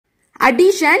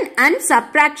addition and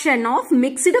subtraction of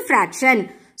mixed fraction.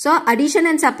 So addition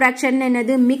and subtraction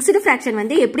என்னது mixed fraction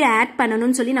வந்து எப்படி add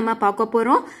பண்ணனும்னு சொல்லி நம்ம பார்க்க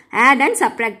போறோம். Add and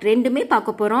subtract ரெண்டுமே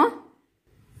பார்க்க போறோம்.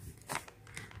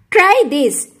 Try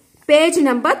this page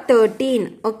number 13.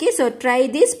 Okay, so try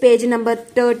this page number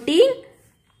 13.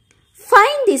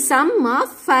 Find the sum of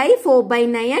 5 4 by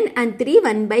 9 and 3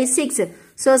 1 by 6.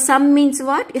 So sum means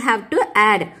what? You have to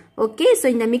add. Okay, so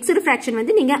இந்த mixed fraction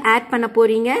வந்து நீங்க add பண்ண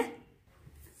போறீங்க.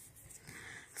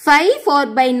 5 4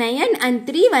 by 9 and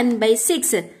 3 1 by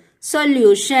 6.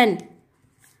 Solution.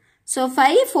 So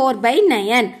 5 4 by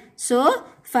 9. So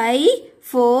 5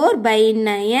 4 by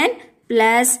 9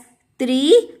 plus 3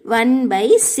 1 by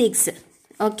 6.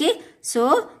 Okay, so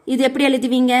இது எப்படி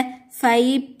எழுதுவீங்க?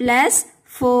 5 plus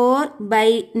 4 by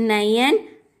 9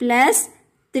 plus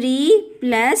 3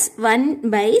 plus 1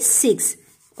 by 6.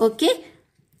 Okay,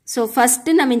 so first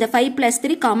நம்ம இந்த 5 plus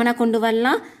 3 காமனா கொண்டு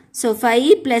வரலாம். So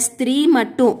 5 plus 3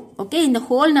 மட்டும். Okay, இந்த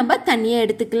whole number தனியா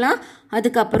எடுத்துக்கலாம்.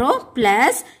 அதுக்கப்புறம்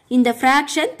plus இந்த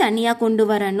fraction தனியா கொண்டு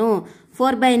வரணும்.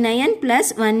 4 by 9 plus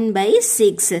 1 by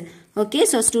 6. Okay,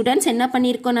 so students என்ன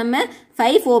பண்ணிருக்கோம் நம்ம?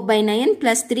 5 4 by 9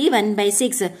 plus 3 1 by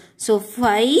 6. So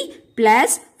 5 plus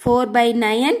 4 by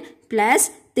 9 plus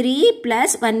 3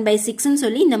 plus 1 by 6 ன்னு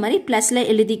சொல்லி இந்த மாதிரி plusல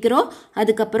எழுதிக்கிறோம்.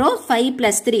 அதுக்கப்புறம் 5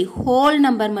 plus 3 whole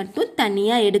number மட்டும்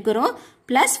தனியா எடுக்கிறோம்.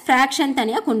 Plus fraction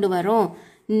தனியா கொண்டு வரோம்.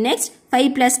 Next 5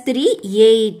 plus 3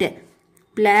 8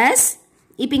 plus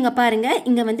இப்போ இங்க பாருங்க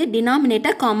இங்க வந்து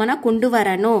denominator காமனா கொண்டு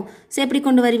வரணும். So எப்படி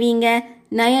கொண்டு வருவீங்க?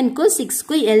 9 க்கு 6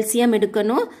 க்கு LCM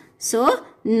எடுக்கணும். So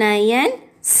 9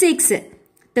 6.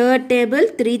 Third table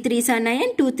 3 3s are 9,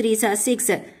 2 3s are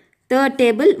 6. Third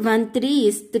table 1 3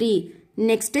 is 3.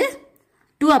 Next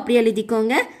 2 அப்படியே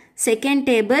எழுதிக்கோங்க. Second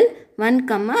table 1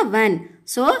 1.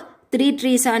 So 3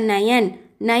 3s are 9.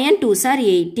 9 2s are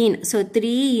 18. So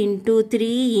 3 into 3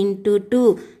 into 2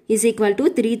 is equal to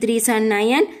 3 3s are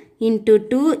 9 into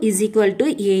 2 is equal to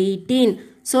 18.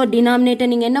 So denominator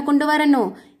நீங்க என்ன கொண்டு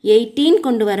வரணும்? 18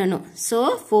 கொண்டு வரணும். So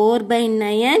 4 by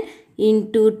 9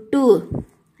 into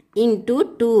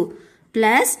 2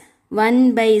 plus 1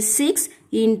 by 6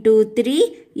 into 3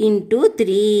 into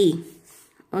 3.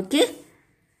 Okay,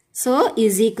 so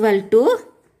is equal to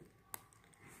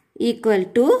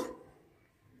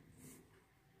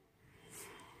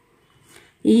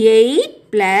 8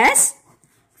 plus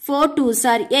 4 2s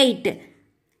are 8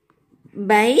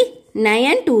 by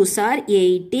 9 2s are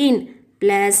 18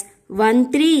 plus 1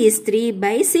 3 is 3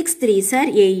 by 6 3s are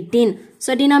 18. So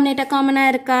denominator common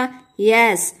irukka?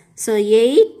 Yes. So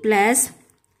 8 plus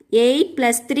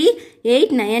 3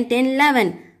 8 9 10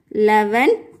 11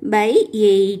 by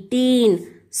 18.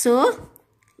 So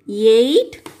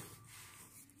 8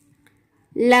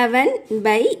 11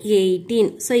 by 18.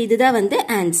 So இதுதான் வந்து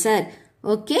answer.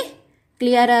 Okay,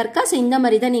 clear இருக்கா? So இந்த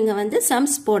மாதிரி தான் நீங்க வந்து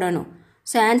sums போடணும்.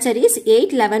 So answer is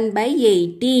 8 11 by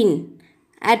 18.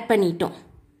 add பண்ணிட்டோம்.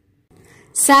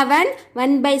 7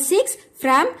 1 by 6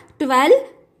 from 12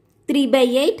 3 by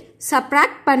 8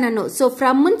 subtract பண்ணணும். So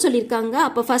from ன்னு சொல்லிருக்காங்க.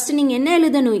 அப்ப first நீங்க என்ன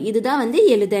எழுதணும்? இதுதான் வந்து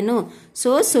எழுதணும்.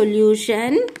 So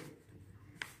solution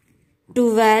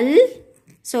 12.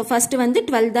 So first வந்து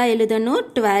 12 தான் எழுதணும்.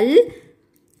 12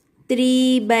 3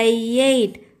 by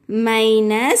 8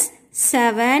 minus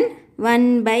 7 1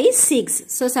 by 6.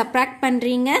 So subtract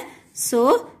பண்றீங்க. So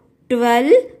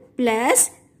 12 plus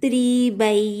 3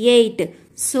 by 8.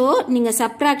 So நீங்க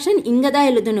subtraction இங்க தான்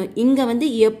எழுதணும். இங்க வந்து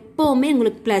எப்பவுமே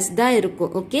உங்களுக்கு plus தான்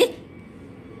இருக்கும். Okay,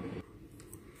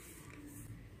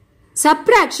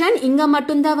 subtraction இங்க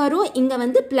மட்டும் தான் வரும். இங்க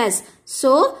வந்து plus.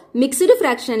 So mixed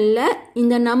fractionல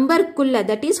இந்த நம்பர்க்குள்ள,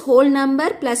 that is whole number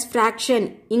plus fraction,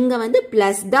 இங்க வந்து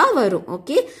plus தான் வரும்.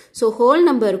 Okay, so whole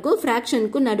numberக்கும்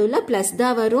fractionக்கும் நடுவுல plus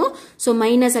தான் வரும். So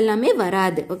minus எல்லாமே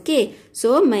வராது. Okay,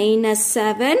 so minus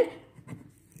 7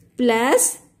 plus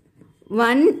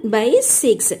 1 by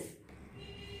 6.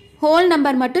 whole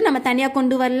number மட்டும் நம்ம தனியா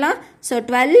கொண்டு வரலாம். So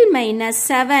 12 minus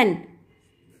 7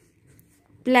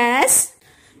 plus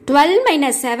 12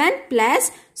 minus 7 plus,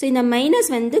 so இந்த minus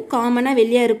வந்து காமனா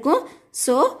வெளியே இருக்கும்.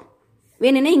 So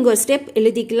வேணும்னா இங்க ஒரு ஸ்டெப்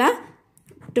எழுதிக்கலாம்.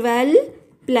 12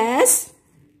 plus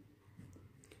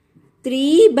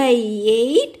 3 by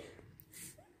 8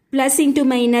 plus into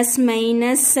minus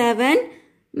minus 7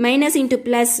 minus into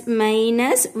plus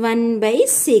minus 1 by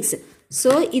 6.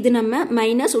 So இது நம்ம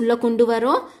minus உள்ள கொண்டு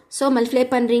வரோம். So multiply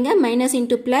பண்றீங்க. minus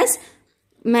into plus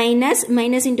minus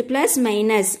minus into plus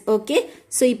minus. Okay,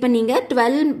 so இப்போ நீங்க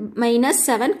 12 minus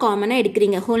 7 காமனா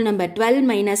எடுக்கிறீங்க. whole number 12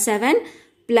 minus 7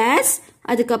 plus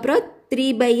அதுக்கப்புறம் 3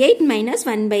 by 8 minus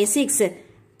 1 by 6.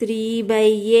 3 by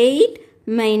 8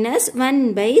 minus 1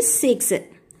 by 6.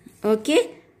 Okay,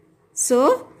 so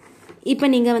இப்போ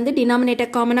நீங்கள் வந்து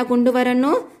டினாமினேட்டர் காமனாக கொண்டு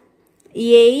வரணும்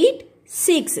 8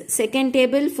 6 second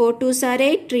table 4 2s are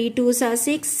 8 3 2s are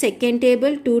 6 second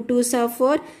table 2 2s are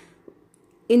 4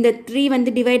 இந்த 3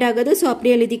 வந்து டிவைட் ஆகுது ஸோ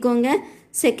அப்படியே எழுதிக்கோங்க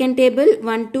செகண்ட் டேபிள்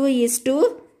 1 2 is 2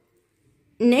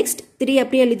 next 3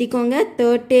 அப்படியே எழுதிக்கோங்க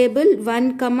third table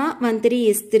 1 comma 1 3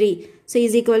 is 3 so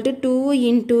is equal to 2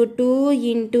 into 2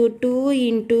 into 2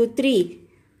 into 3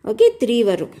 okay 3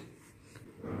 வரும்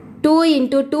 2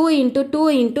 into 2 into 2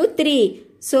 into 3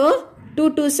 so 2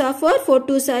 2s are 4 4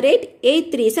 2s are 8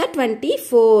 8 3s are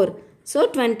 24 so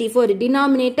 24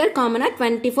 denominator common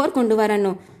 24 கொண்டு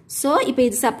வரணும் so இப்போ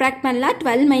இது subtract பண்ணலாம்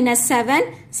 12 minus 7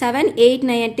 7 8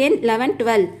 9 10 11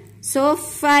 12 so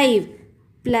 5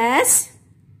 plus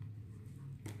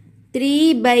 3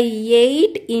 by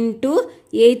 8 into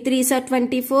 8 3s are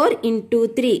 24 into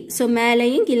 3 so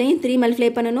மேலையும் கீழையும் 3 multiply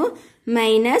பண்ணணும்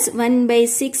minus 1 by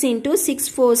 6 into 6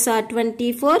 4s are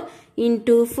 24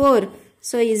 into 4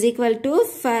 so is equal to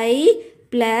 5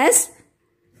 plus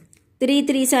 3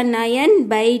 3s are 9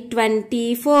 by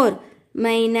 24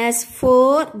 minus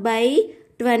 4 by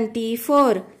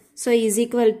 24 so is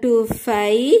equal to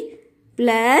 5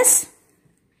 plus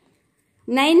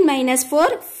 9 minus 4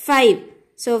 5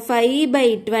 so 5 by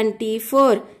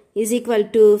 24 is equal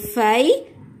to 5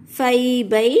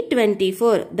 by 24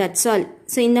 that's all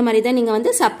so இந்த மாதிரி தான் நீங்க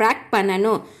வந்து subtract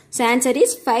பண்ணணும் so answer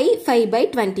is 5 by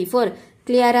 24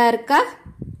 clear-ஆ இருக்கா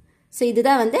so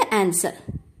இதுதான் வந்து answer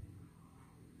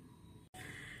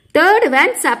third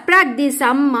one subtract the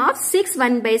sum of 6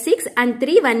 1 by 6 and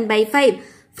 3 1 by 5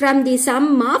 from the sum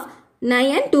of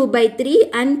 9 2 by 3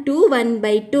 and 2 1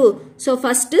 by 2 so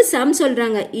first sum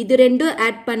சொல்றாங்க இது ரெண்டும்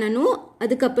add பண்ணணும்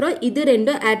அதுக்கப்புறம் இது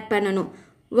ரெண்டும் add பண்ணணும்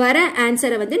வர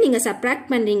ஆன்சரை வந்து நீங்க subtract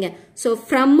பண்றீங்க so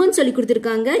from ன்னு சொல்லி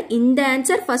கொடுத்திருக்காங்க இந்த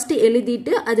ஆன்சர் first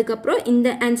எழுதிட்டு அதுக்கப்புறம் இந்த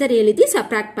ஆன்சர் எழுதி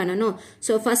subtract பண்ணணும்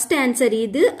so first ஆன்சர்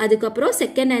இது அதுக்கப்புறம்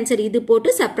செகண்ட் ஆன்சர் இது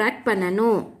போட்டு subtract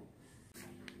பண்ணணும்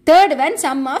third one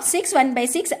sum of 6 1 by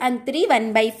 6 and 3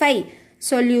 1 by 5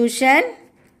 solution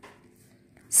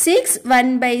 6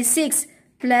 1 by 6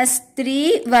 plus 3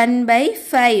 1 by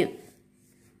 5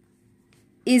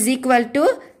 is equal to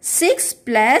 6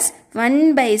 plus 1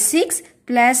 by 6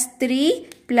 plus 3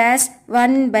 plus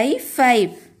 1 by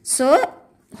 5 so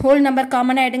whole number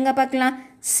common ஆயிடுங்க பார்க்கலாம்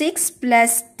 6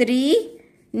 plus 3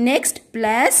 next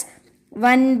plus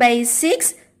 1 by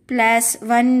 6 plus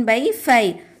 1 by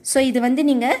 5 so இது வந்து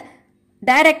நீங்க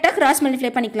டைரக்ட்டா cross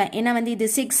multiply பண்ணிக்கலாம் ஏனா வந்து இது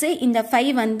 6 இந்த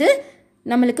 5 வந்து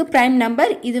நமக்கு பிரைம்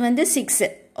நம்பர் இது வந்து 6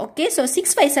 ஓகே so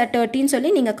 6 5s are 13 சொல்லி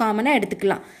நீங்க காமனா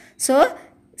எடுத்துக்கலாம் so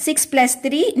 6 plus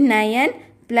 3 9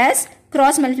 plus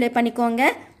cross multiply பண்ணிக்கோங்க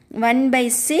 1 by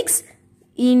 6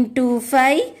 into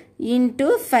 5 into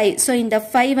 5 so இந்த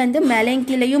 5 வந்து மேலையும்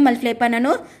கீழையும் மல்டிப்ளை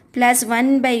பண்ணனும் plus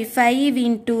 1 by 5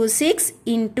 into 6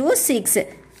 into 6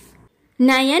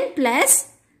 9 plus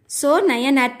so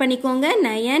 9 add பண்ணிக்கோங்க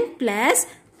 9 plus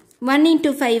 1 into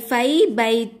 5 5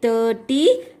 by 30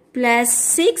 plus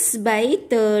 6 by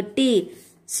 30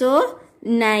 so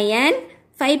 9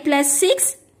 5 plus 6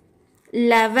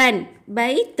 11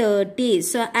 by 30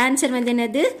 so answer வந்து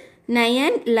என்னது 9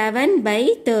 11 by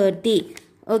 30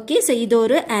 okay so இது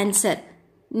ஒரு answer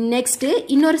next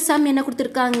இன்னொரு sum என்ன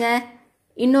கொடுத்திருக்காங்க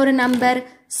இன்னொரு நம்பர்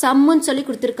sum ன்னு சொல்லி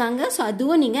கொடுத்திருக்காங்க so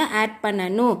அதுவும் நீங்க add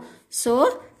பண்ணனும் so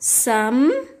sum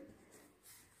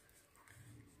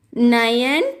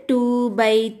 9 2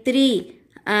 by 3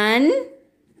 and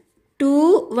 2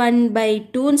 1 by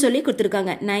 2 ன்னு சொல்லி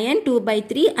கொடுத்திருக்காங்க 9 2 by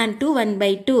 3 and 2 1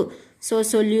 by 2 so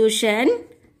solution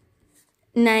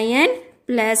 9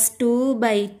 plus 2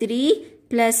 by 3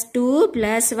 plus 2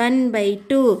 plus 1 by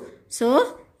 2 so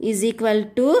is equal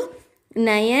to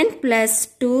 9 plus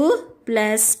 2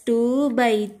 plus 2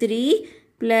 by 3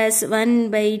 plus 1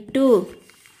 by 2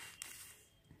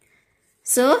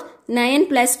 so 9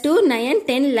 plus 2 9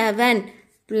 10 11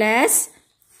 plus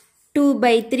 2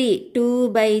 by 3 2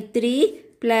 by 3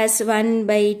 plus 1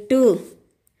 by 2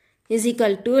 is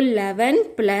equal to 11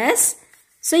 plus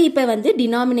so இப்போ வந்து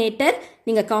denominator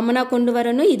நீங்க காமனா கொண்டு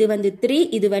வரணும் இது வந்து 3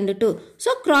 இது வந்து 2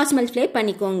 so cross multiply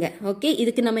பண்ணிக்கோங்க ஓகே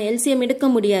இதுக்கு நம்ம LCM எடுக்க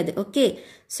முடியாது okay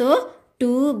so 2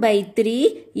 by 3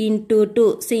 into 2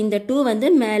 so இந்த 2 வந்து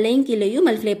மேலையும் கீழையும்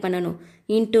multiply பண்ணணும்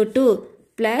into 2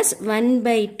 plus 1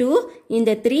 by 2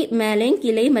 இந்த 3 மேலையும்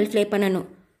கீழையும் multiply பண்ணணும்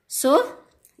so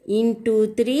into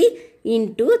 3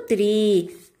 into 3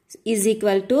 is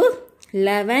equal to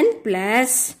 11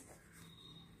 plus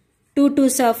 2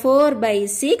 2s are 4 by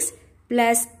 6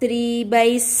 plus 3 by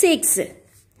 6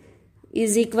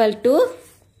 is equal to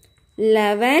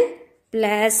 11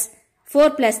 plus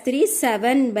 4 plus 3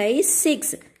 7 by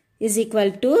 6 is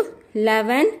equal to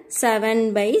 11 7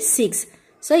 by 6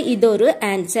 so இது ஒரு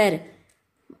answer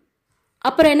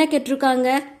அப்புறம் என்ன கேட்டிருக்காங்க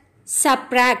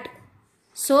subtract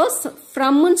so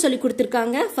from ன்னு சொல்லி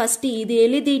கொடுத்திருக்காங்க first இது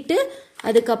எழுதிட்டு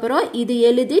அதுக்கப்புறம் இது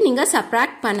எழுதி நீங்க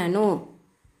subtract பண்ணணும்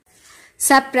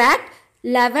subtract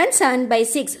 11 7 by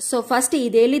 6 so first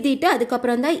இது எழுதிட்டு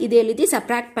அதுக்கப்புறம் தான் இது எழுதி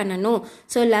subtract பண்ணணும்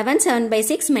so 11 7 by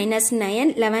 6 minus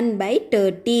 9 11 by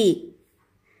 30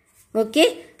 okay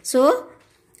so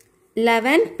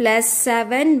 11 plus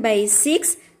 7 by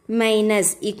 6 minus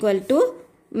equal to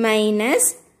minus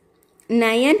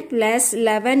 9 plus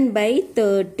 11 by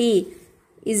 30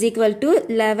 is equal to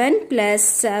 11 plus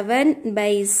 7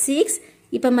 by 6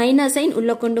 இப்ப minus sign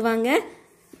உள்ள கொண்டு வாங்க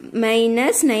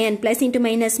minus 9 plus into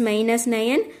minus minus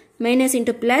 9 minus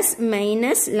into plus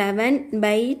minus 11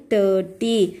 by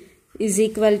 30 is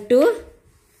equal to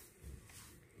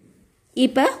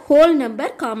இப்ப whole number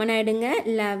common ஆயிடுங்க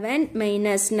 11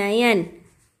 minus 9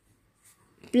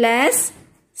 plus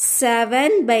 7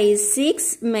 by 6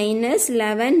 minus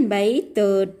 11 by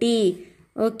 30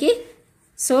 okay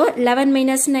so 11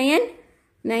 minus 9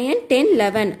 9 10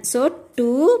 11 so 2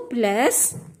 plus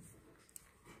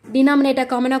denominator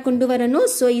common கொண்டு வரணும்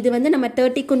so இது வந்து நம்ம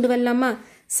 30 கொண்டு வரலாமா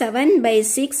 7 by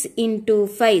 6 into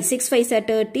 5 6 5 are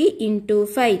 30 into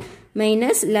 5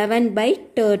 minus 11 by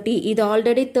 30 இது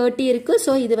already 30 இருக்கு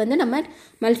so இது வந்து நம்ம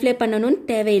multiply பண்ணனும்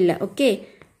தேவையில்லை okay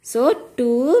so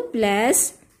 2 plus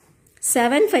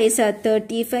 7 5 are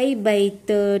 35 by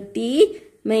 30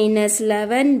 minus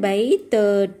 11 by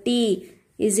 30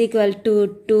 is equal to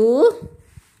 2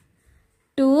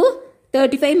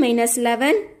 35 minus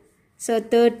 11 so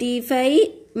 35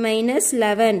 minus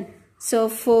 11 so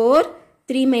 4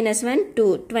 3 minus 1 2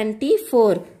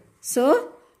 24 so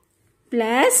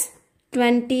plus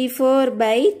 24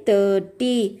 by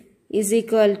 30 is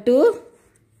equal to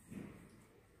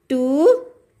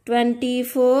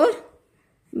 224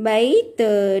 by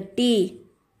 30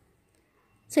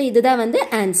 so இதுதான் வந்து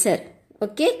answer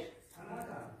okay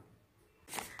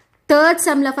third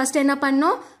sumல first என்ன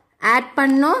பண்ணோம் add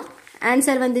பண்ணோம்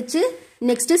answer வந்துச்சு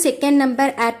next second number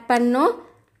add பண்ணோம்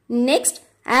next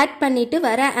add பண்ணிட்டு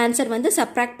வர answer வந்து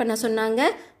subtract பண்ண சொன்னாங்க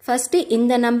first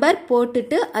இந்த number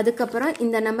போட்டுட்டு அதுக்கப்புறம்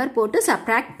இந்த number போட்டு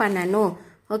subtract பண்ணணும்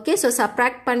okay so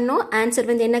subtract பண்ணோம் answer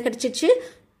வந்து என்ன கிடைச்சிச்சு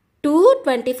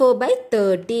 224 by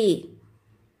 30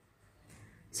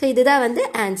 so இதுதான் வந்து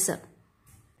answer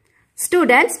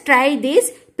students try this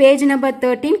page number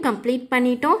 13 complete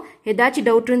பண்ணிட்டோம் ஏதாச்சும்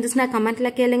டவுட் இருந்துச்சுனா கமெண்ட்ல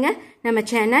கேளுங்க நம்ம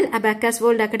சேனல் Abacus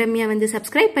World Academy வந்து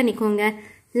subscribe பண்ணிக்கோங்க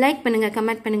லைக் பண்ணுங்க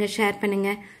கமெண்ட் பண்ணுங்க ஷேர் பண்ணுங்க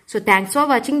so thanks for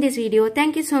watching this video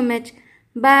thank you so much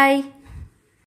bye